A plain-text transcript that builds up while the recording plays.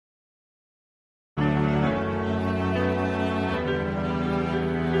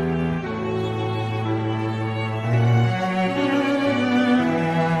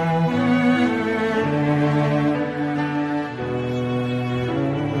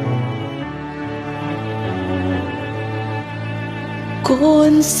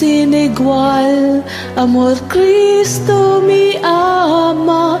Con sin igual amor Cristo mi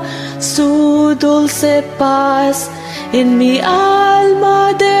ama, su dulce paz en mi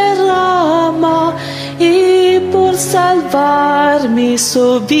alma derrama, y por salvarme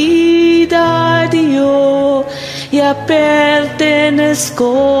su vida dio, ya pertenezco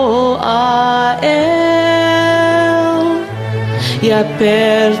a Él, ya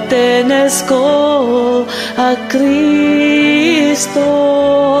pertenezco a Cristo.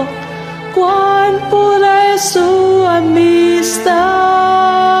 Cuán pura es su amistad,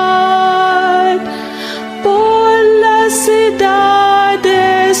 por las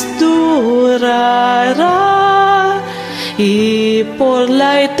edades durará y por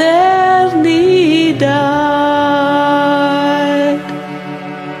la eternidad.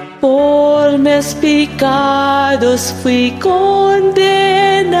 Por mis pecados fui condenado,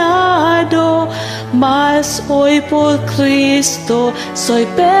 mas hoy por Cristo soy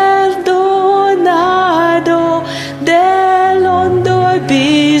perdonado. Del hondo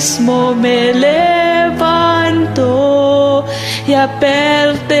abismo me levanto, ya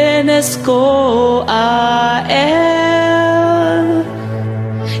pertenezco a Él,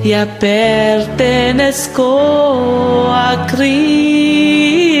 ya pertenezco a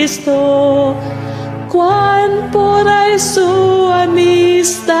Cristo. Cuán pura es su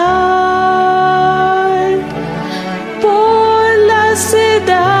amistad, por las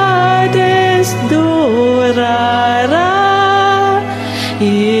edades durará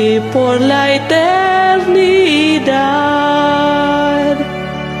y por la eternidad.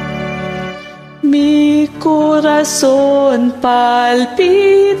 Mi corazón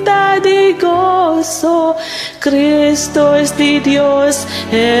palpita de gozo, Cristo es de Dios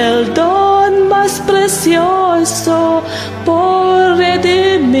el don más precioso, por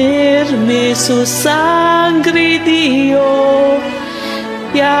redimirme su sangre dio,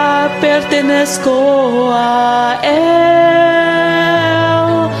 ya pertenezco a Él,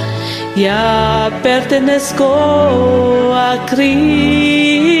 ya pertenezco a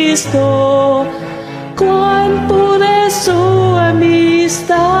Cristo. Cuán pura es su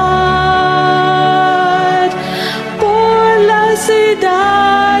amistad, por las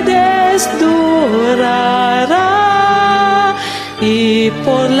edades durará y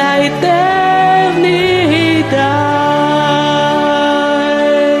por la eternidad.